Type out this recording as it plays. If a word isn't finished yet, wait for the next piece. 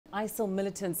ISIL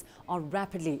militants are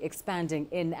rapidly expanding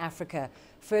in Africa.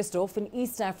 First off, in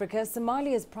East Africa,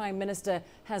 Somalia's Prime Minister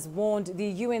has warned the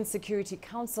UN Security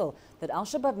Council that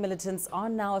Al-Shabaab militants are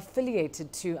now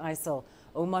affiliated to ISIL.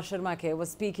 Omar Sharmake was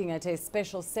speaking at a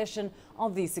special session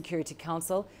of the Security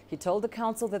Council. He told the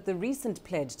Council that the recent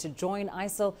pledge to join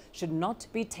ISIL should not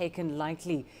be taken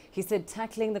lightly. He said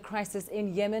tackling the crisis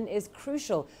in Yemen is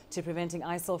crucial to preventing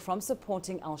ISIL from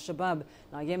supporting Al-Shabaab.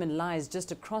 Now, Yemen lies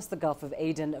just across the Gulf of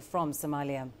Aden from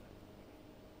Somalia.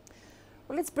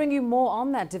 Well, let's bring you more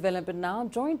on that development now. I'm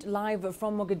joined live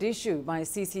from Mogadishu by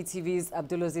CCTV's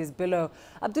Abdulaziz Billo.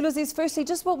 Abdulaziz, firstly,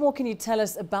 just what more can you tell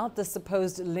us about the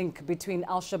supposed link between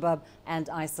Al-Shabaab and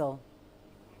ISIL?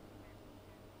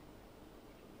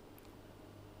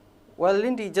 Well,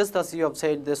 Lindy, just as you have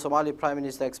said, the Somali Prime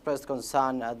Minister expressed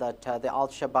concern that the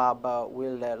Al-Shabaab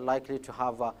will likely to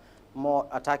have more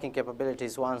attacking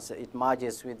capabilities once it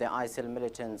merges with the ISIL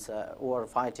militants who are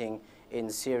fighting in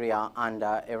Syria and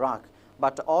Iraq.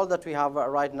 But all that we have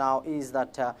right now is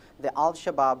that the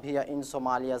Al-Shabaab here in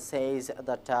Somalia says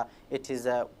that it is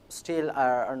still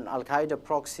an Al-Qaeda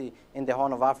proxy in the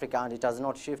Horn of Africa, and it has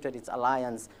not shifted its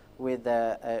alliance with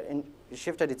to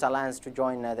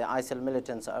join the ISIL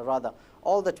militants. Rather,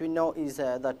 all that we know is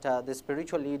that the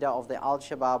spiritual leader of the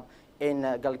Al-Shabaab in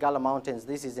Galgala Mountains,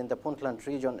 this is in the Puntland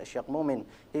region, Sheikh Mumin,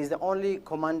 he is the only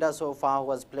commander so far who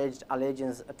has pledged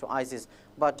allegiance to ISIS.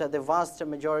 But the vast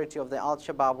majority of the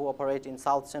Al-Shabaab who operate in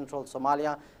south-central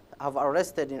Somalia have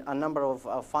arrested a number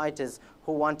of fighters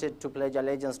who wanted to pledge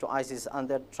allegiance to ISIS, and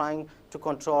they're trying to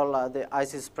control the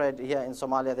ISIS spread here in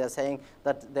Somalia. They're saying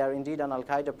that they're indeed an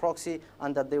Al-Qaeda proxy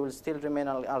and that they will still remain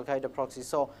an Al-Qaeda proxy.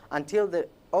 So until the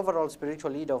overall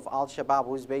spiritual leader of Al-Shabaab,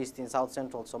 who is based in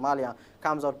south-central Somalia,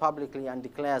 comes out publicly and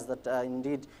declares that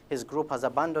indeed his group has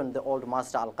abandoned the old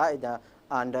master Al-Qaeda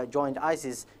and joined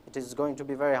ISIS, it is going to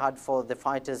be very hard for the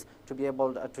fighters to be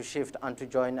able to shift and to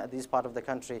join this part of the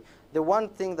country. The one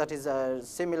thing that is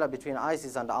similar between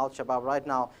ISIS and Al-Shabaab right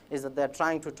now is that they're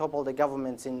trying to topple the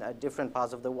governments in different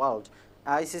parts of the world.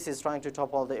 ISIS is trying to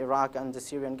topple the Iraq and the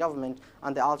Syrian government,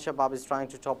 and the Al-Shabaab is trying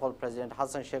to topple President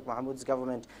Hassan Sheikh Mohamud's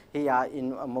government here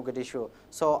in Mogadishu.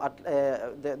 So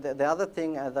the other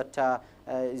thing that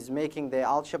is making the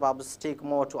Al-Shabaab stick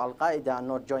more to Al-Qaeda and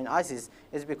not join ISIS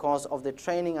is because of the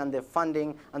training and the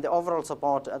funding and the overall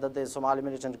support that the Somali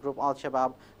militant group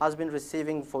Al-Shabaab has been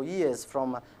receiving for years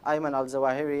from Ayman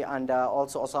al-Zawahiri and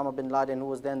also Osama bin Laden, who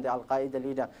was then the Al-Qaeda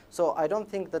leader. So I don't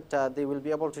think that they will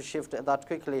be able to shift that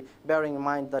quickly, bearing in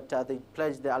mind that they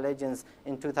pledged their allegiance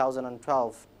in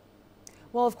 2012.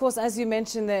 Well, of course, as you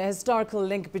mentioned, the historical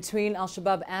link between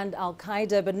Al-Shabaab and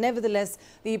Al-Qaeda, but nevertheless,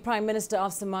 the Prime Minister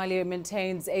of Somalia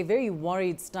maintains a very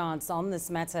worried stance on this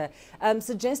matter,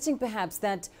 suggesting perhaps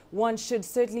that one should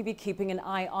certainly be keeping an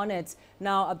eye on it.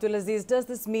 Now, Abdulaziz, does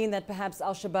this mean that perhaps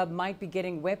Al-Shabaab might be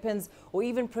getting weapons or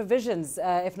even provisions,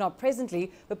 if not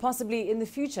presently, but possibly in the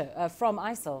future, from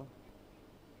ISIL?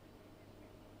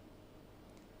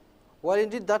 Well,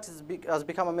 indeed, that has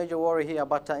become a major worry here,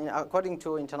 but according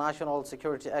to international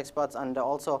security experts and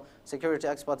also security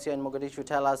experts here in Mogadishu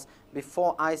tell us,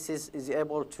 before ISIS is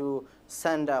able to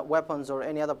send weapons or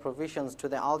any other provisions to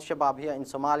the Al-Shabaab here in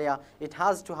Somalia, it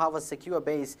has to have a secure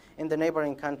base in the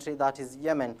neighboring country, that is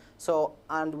Yemen. So,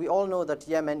 and we all know that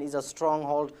Yemen is a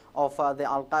stronghold of the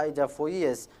Al-Qaeda for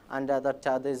years, and that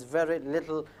there's very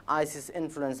little ISIS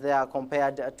influence there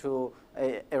compared to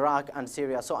Iraq and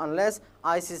Syria. So unless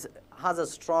ISIS has a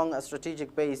strong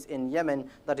strategic base in Yemen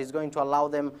that is going to allow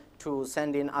them to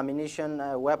send in ammunition,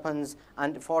 weapons,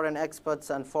 and foreign experts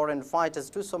and foreign fighters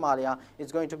to Somalia,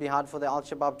 it's going to be hard for the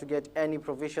Al-Shabaab to get any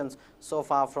provisions so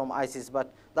far from ISIS.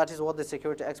 But that is what the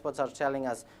security experts are telling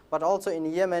us. But also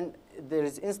in Yemen, there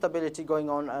is instability going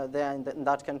on there in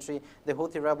that country. The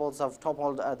Houthi rebels have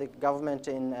toppled the government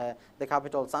in the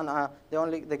capital, Sana'a.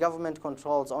 The government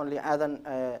controls only Aden.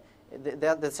 They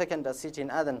are the second city in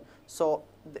Aden. So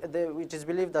it is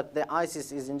believed that the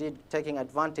ISIS is indeed taking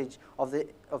advantage of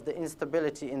the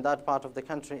instability in that part of the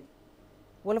country.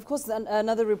 Well, of course,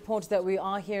 another report that we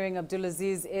are hearing,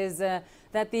 Abdulaziz, is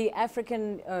that the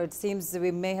African, it seems that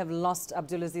we may have lost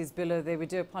Abdulaziz Billo there. We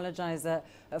do apologize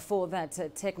for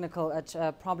that technical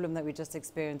problem that we just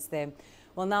experienced there.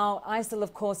 Well, now, ISIL,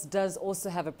 of course, does also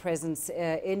have a presence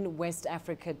in West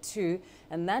Africa too,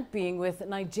 and that being with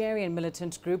Nigerian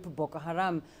militant group Boko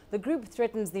Haram. The group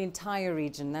threatens the entire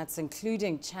region, that's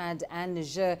including Chad and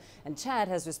Niger, and Chad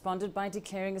has responded by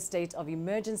declaring a state of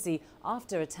emergency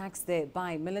after attacks there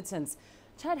by militants.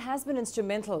 Chad has been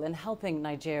instrumental in helping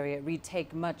Nigeria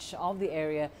retake much of the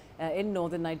area in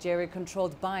northern Nigeria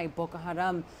controlled by Boko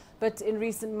Haram. But in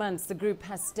recent months, the group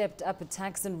has stepped up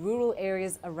attacks in rural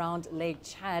areas around Lake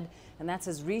Chad, and that's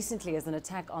as recently as an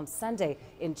attack on Sunday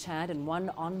in Chad and one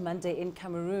on Monday in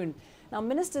Cameroon. Now,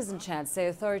 ministers in Chad say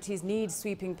authorities need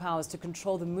sweeping powers to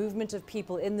control the movement of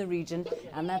people in the region,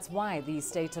 and that's why the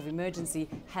state of emergency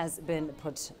has been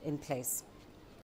put in place.